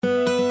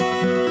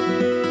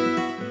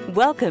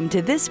Welcome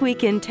to This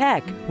Week in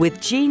Tech with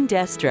Gene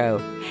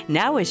Destro.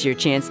 Now is your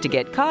chance to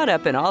get caught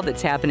up in all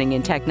that's happening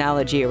in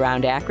technology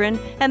around Akron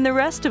and the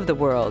rest of the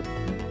world.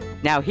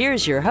 Now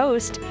here's your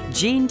host,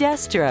 Gene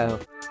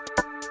Destro.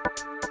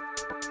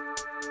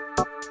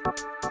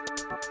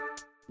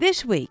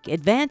 This week,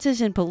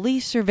 advances in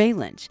police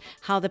surveillance,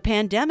 how the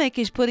pandemic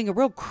is putting a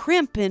real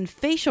crimp in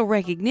facial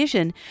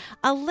recognition,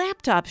 a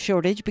laptop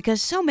shortage because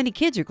so many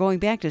kids are going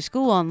back to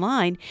school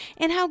online,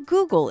 and how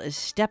Google is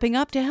stepping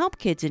up to help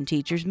kids and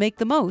teachers make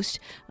the most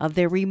of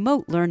their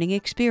remote learning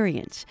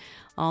experience.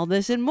 All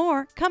this and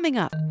more coming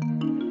up.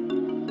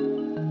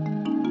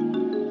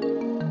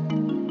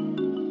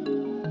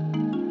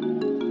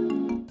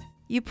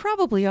 You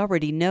probably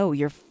already know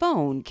your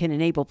phone can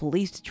enable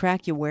police to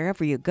track you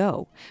wherever you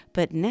go,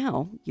 but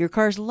now your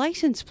car's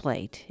license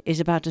plate is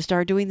about to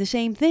start doing the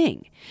same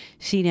thing.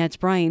 CNET's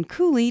Brian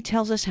Cooley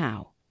tells us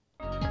how.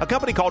 A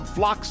company called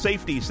Flock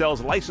Safety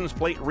sells license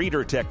plate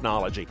reader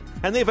technology,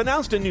 and they've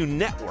announced a new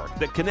network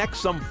that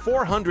connects some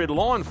 400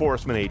 law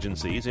enforcement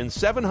agencies in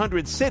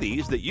 700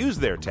 cities that use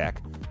their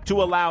tech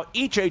to allow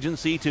each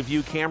agency to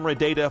view camera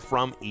data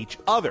from each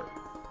other.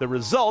 The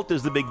result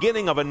is the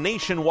beginning of a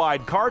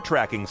nationwide car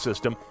tracking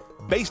system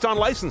based on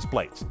license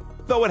plates,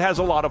 though it has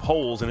a lot of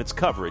holes in its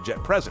coverage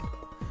at present.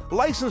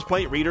 License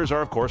plate readers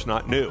are, of course,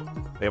 not new.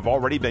 They have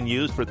already been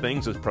used for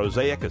things as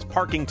prosaic as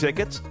parking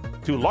tickets,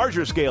 to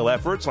larger scale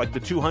efforts like the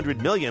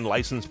 200 million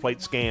license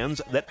plate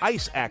scans that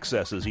ICE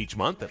accesses each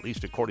month, at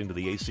least according to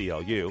the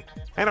ACLU,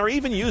 and are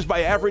even used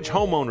by average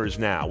homeowners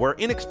now, where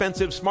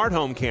inexpensive smart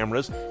home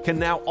cameras can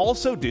now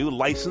also do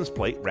license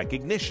plate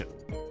recognition.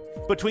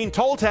 Between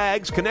toll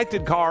tags,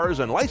 connected cars,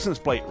 and license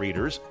plate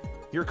readers,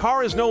 your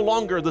car is no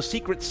longer the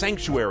secret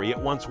sanctuary it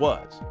once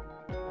was.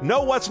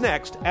 Know what's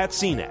next at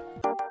CNET.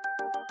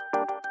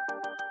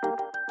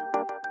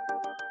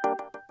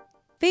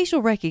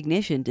 Facial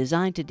recognition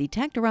designed to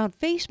detect around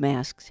face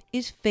masks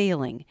is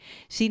failing.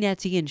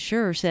 CNET's Ian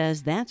Scher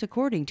says that's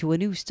according to a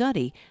new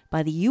study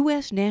by the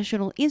U.S.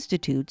 National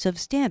Institutes of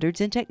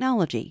Standards and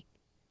Technology.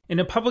 In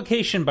a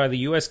publication by the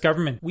U.S.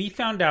 government, we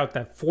found out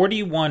that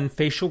 41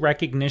 facial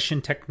recognition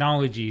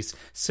technologies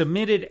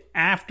submitted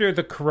after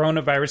the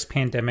coronavirus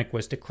pandemic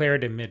was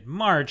declared in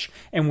mid-March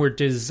and were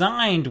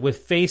designed with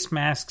face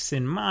masks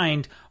in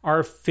mind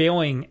are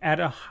failing at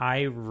a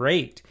high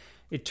rate.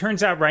 It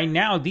turns out right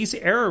now these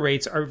error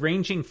rates are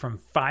ranging from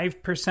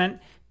 5%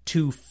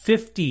 to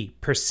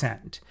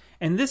 50%.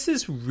 And this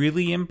is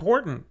really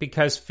important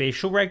because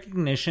facial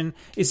recognition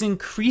is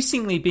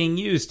increasingly being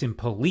used in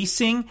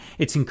policing.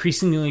 It's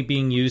increasingly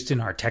being used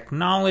in our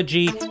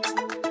technology.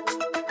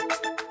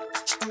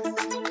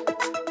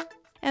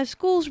 As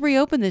schools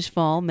reopen this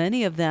fall,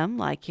 many of them,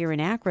 like here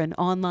in Akron,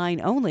 online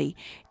only,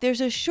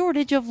 there's a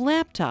shortage of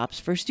laptops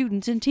for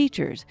students and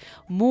teachers.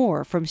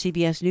 More from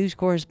CBS News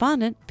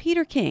correspondent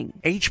Peter King.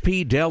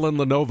 HP, Dell, and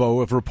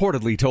Lenovo have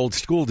reportedly told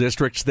school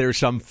districts there's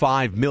some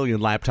 5 million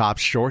laptops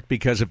short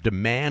because of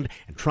demand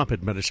and Trump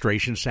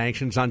administration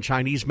sanctions on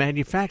Chinese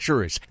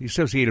manufacturers. The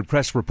Associated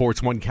Press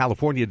reports one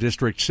California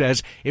district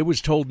says it was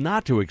told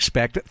not to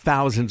expect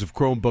thousands of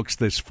Chromebooks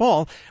this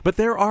fall, but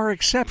there are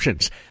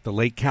exceptions. The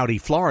Lake County,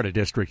 Florida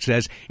district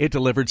says it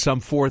delivered some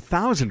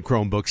 4,000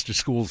 Chromebooks to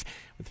schools,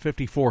 with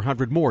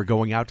 5,400 more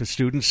going out to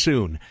students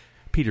soon.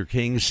 Peter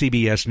King,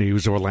 CBS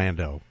News,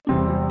 Orlando.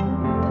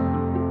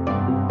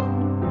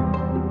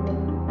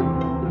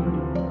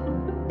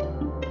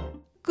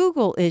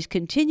 Google is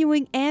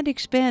continuing and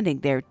expanding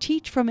their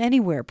Teach from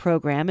Anywhere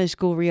program as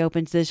school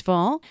reopens this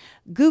fall.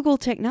 Google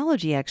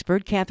technology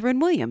expert Catherine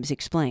Williams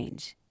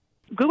explains.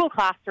 Google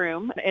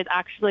Classroom is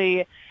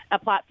actually a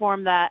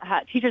platform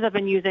that teachers have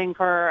been using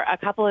for a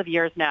couple of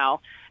years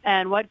now.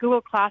 And what Google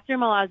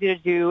Classroom allows you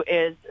to do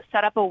is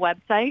set up a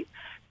website.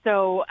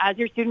 So as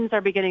your students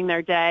are beginning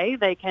their day,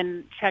 they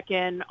can check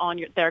in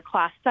on their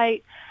class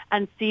site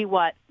and see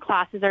what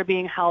classes are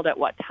being held at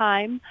what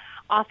time.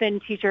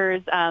 Often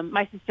teachers,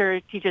 my sister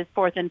teaches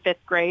 4th and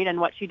 5th grade, and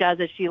what she does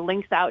is she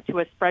links out to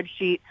a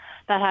spreadsheet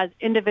that has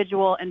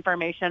individual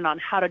information on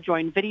how to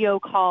join video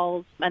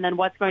calls and then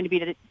what's going to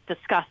be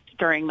discussed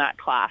during that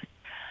class.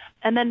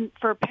 And then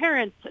for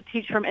parents,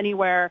 Teach from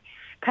Anywhere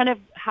kind of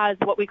has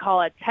what we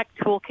call a tech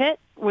toolkit,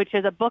 which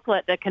is a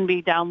booklet that can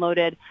be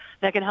downloaded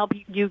that can help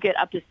you get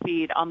up to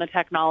speed on the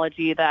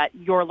technology that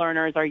your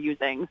learners are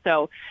using.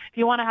 So if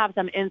you want to have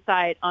some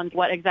insight on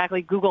what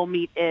exactly Google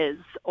Meet is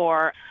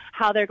or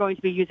how they're going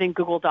to be using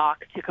Google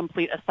Docs to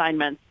complete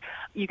assignments,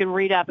 you can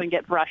read up and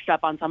get brushed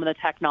up on some of the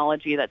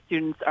technology that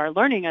students are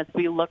learning as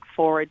we look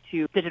forward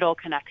to digital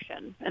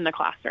connection in the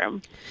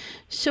classroom.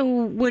 So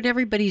what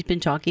everybody's been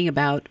talking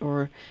about,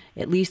 or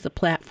at least the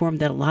platform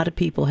that a lot of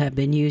people have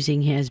been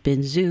using, has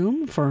been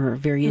Zoom for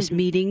various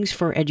meetings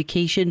for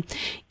education.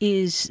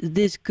 Is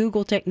this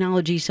Google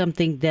technology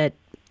something that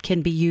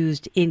can be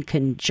used in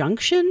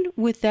conjunction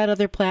with that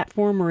other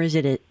platform, or is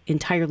it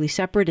entirely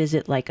separate? Is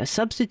it like a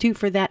substitute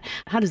for that?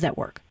 How does that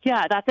work?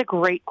 Yeah, that's a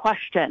great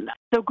question.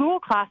 So Google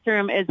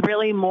Classroom is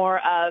really more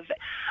of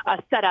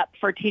a setup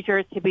for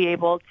teachers to be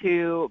able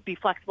to be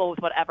flexible with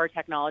whatever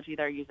technology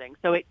they're using.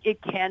 So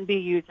it can be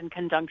used in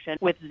conjunction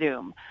with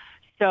Zoom.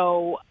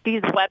 So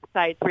these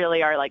websites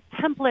really are like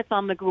templates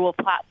on the Google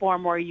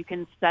platform where you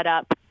can set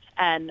up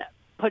and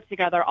put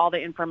together all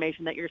the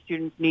information that your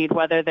students need,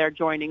 whether they're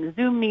joining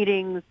Zoom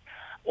meetings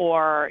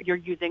or you're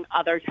using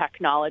other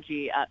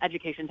technology,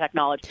 education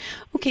technology.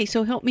 Okay,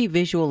 so help me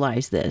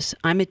visualize this.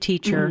 I'm a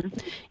teacher,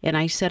 and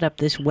I set up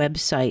this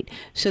website.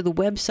 So the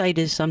website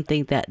is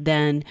something that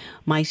then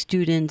my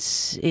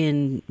students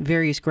in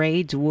various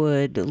grades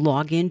would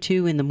log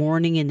into in the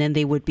morning, and then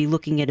they would be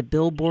looking at a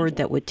billboard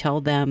that would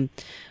tell them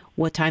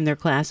what time their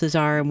classes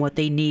are and what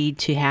they need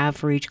to have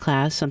for each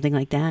class, something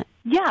like that?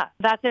 Yeah,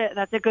 that's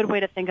a good way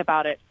to think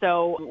about it.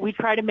 So we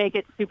try to make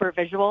it super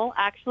visual,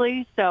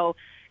 actually. So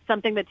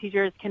something that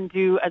teachers can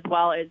do as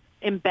well is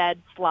embed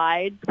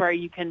slides where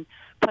you can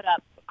put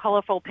up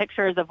colorful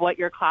pictures of what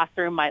your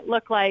classroom might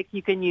look like.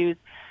 You can use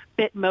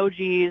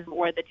Bitmojis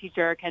where the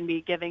teacher can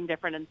be giving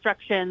different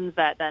instructions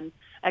that then,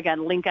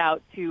 again, link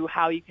out to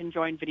how you can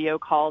join video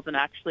calls and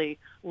actually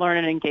learn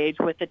and engage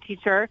with the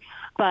teacher.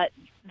 But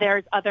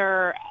there's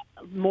other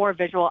more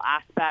visual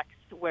aspects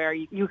where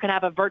you can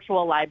have a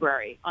virtual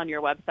library on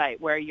your website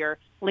where you're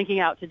linking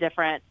out to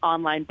different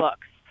online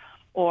books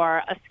or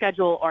a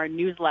schedule or a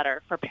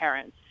newsletter for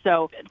parents.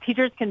 So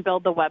teachers can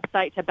build the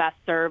website to best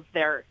serve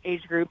their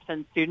age groups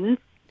and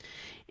students.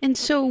 And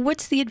so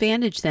what's the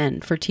advantage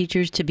then for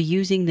teachers to be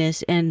using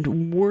this,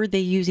 and were they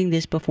using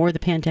this before the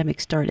pandemic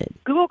started?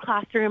 Google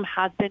Classroom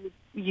has been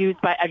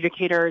used by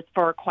educators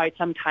for quite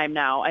some time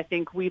now. I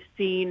think we've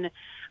seen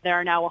there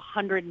are now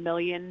 100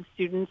 million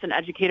students and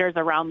educators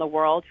around the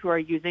world who are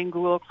using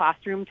Google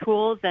Classroom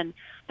tools, and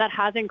that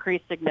has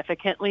increased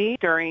significantly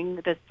during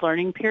this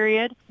learning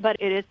period, but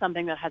it is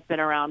something that has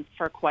been around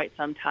for quite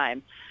some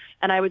time.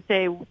 And I would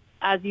say,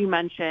 as you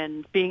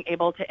mentioned, being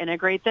able to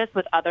integrate this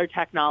with other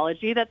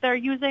technology that they're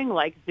using,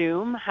 like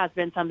Zoom, has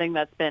been something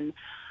that's been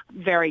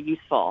very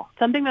useful.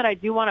 Something that I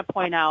do want to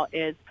point out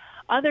is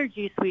other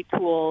G Suite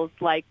tools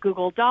like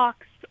Google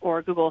Docs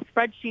or Google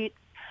Spreadsheets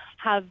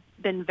have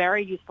been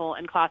very useful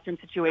in classroom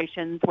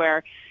situations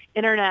where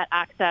internet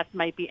access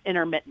might be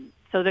intermittent.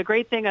 So the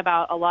great thing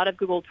about a lot of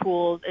Google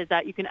tools is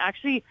that you can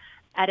actually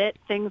edit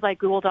things like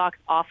Google Docs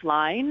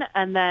offline,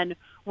 and then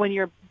when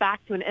you're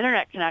back to an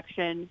internet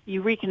connection,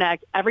 you reconnect,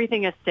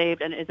 everything is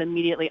saved and is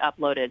immediately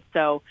uploaded.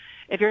 So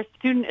if your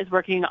student is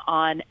working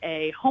on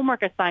a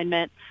homework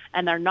assignment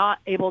and they're not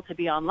able to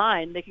be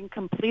online, they can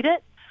complete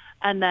it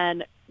and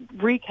then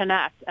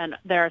reconnect, and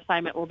their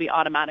assignment will be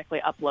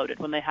automatically uploaded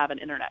when they have an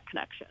internet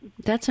connection.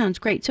 That sounds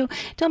great. So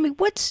tell me,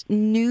 what's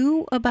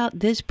new about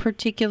this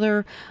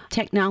particular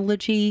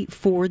technology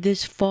for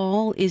this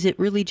fall? Is it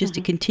really just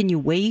a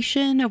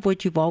continuation of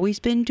what you've always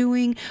been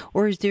doing,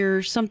 or is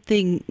there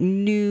something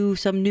new,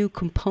 some new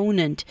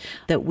component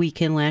that we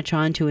can latch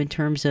onto in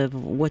terms of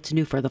what's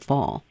new for the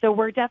fall? So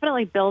we're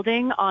definitely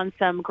building on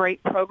some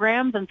great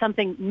programs, and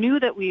something new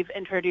that we've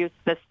introduced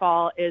this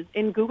fall is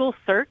in Google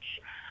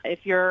Search.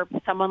 If you're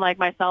someone like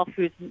myself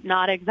who's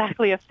not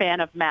exactly a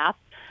fan of math,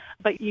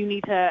 but you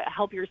need to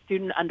help your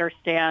student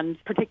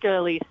understand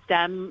particularly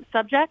STEM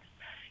subjects,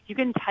 you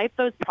can type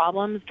those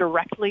problems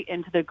directly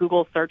into the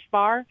Google search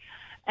bar,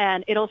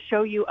 and it'll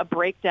show you a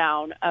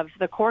breakdown of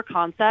the core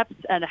concepts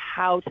and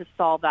how to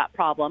solve that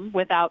problem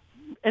without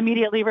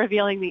immediately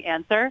revealing the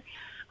answer.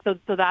 So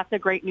that's a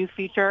great new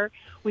feature.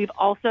 We've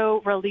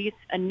also released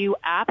a new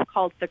app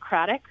called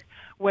Socratic,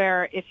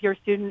 where if your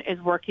student is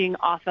working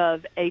off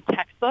of a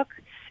textbook,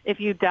 if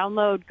you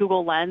download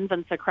Google Lens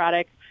and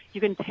Socratic,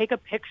 you can take a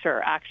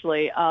picture,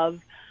 actually,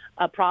 of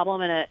a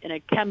problem in a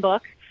chem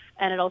book,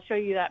 and it'll show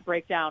you that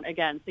breakdown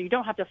again. So you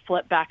don't have to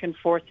flip back and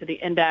forth to the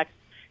index,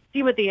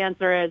 see what the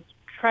answer is,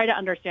 try to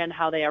understand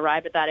how they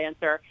arrive at that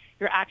answer.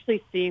 You're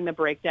actually seeing the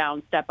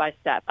breakdown step by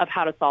step of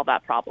how to solve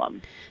that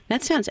problem.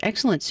 That sounds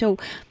excellent. So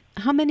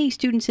how many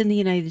students in the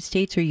United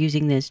States are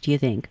using this, do you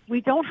think? We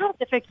don't have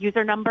specific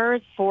user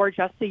numbers for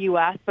just the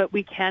U.S., but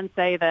we can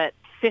say that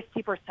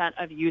 50%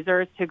 of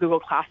users to Google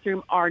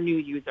Classroom are new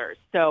users.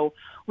 So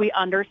we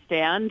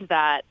understand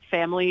that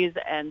families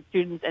and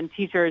students and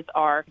teachers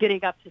are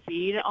getting up to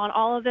speed on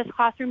all of this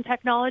classroom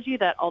technology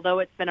that, although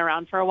it's been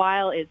around for a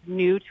while, is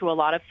new to a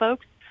lot of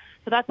folks.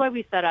 So that's why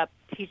we set up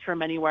Teach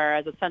from Anywhere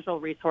as a central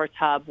resource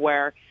hub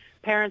where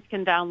parents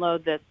can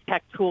download this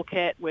tech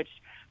toolkit, which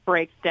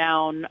breaks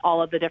down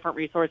all of the different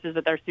resources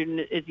that their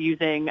student is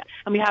using.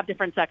 And we have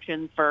different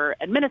sections for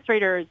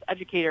administrators,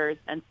 educators,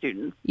 and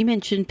students. You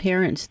mentioned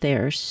parents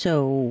there.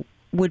 So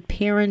would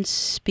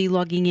parents be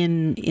logging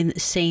in the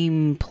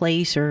same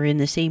place or in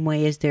the same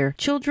way as their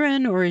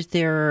children, or is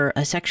there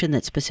a section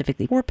that's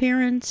specifically for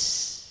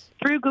parents?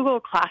 Through Google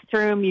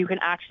Classroom, you can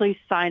actually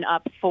sign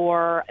up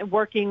for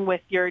working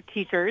with your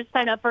teachers,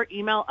 sign up for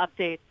email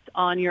updates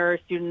on your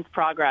students'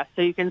 progress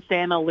so you can stay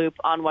in the loop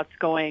on what's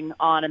going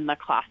on in the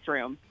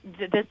classroom.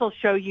 This will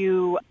show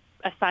you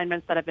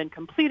assignments that have been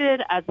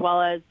completed as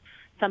well as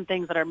some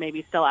things that are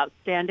maybe still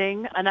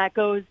outstanding, and that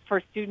goes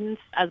for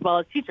students as well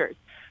as teachers.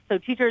 So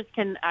teachers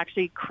can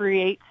actually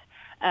create,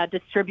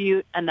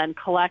 distribute, and then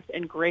collect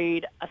and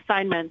grade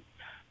assignments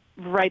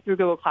right through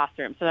Google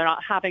Classroom, so they're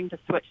not having to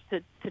switch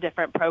to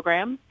different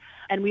programs.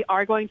 And we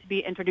are going to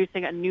be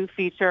introducing a new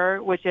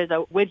feature, which is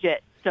a widget,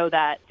 so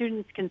that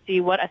students can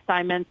see what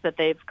assignments that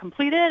they've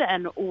completed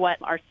and what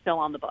are still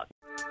on the book.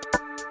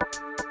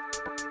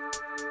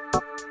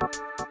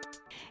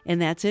 And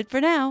that's it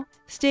for now.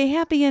 Stay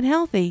happy and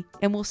healthy,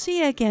 and we'll see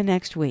you again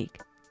next week.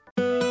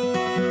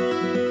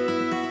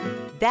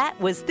 That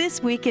was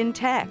This Week in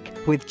Tech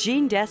with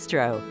Gene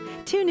Destro.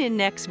 Tune in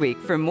next week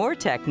for more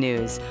tech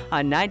news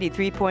on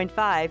 93.5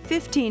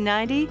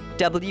 1590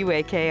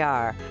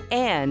 WAKR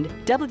and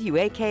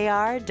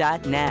WAKR.net.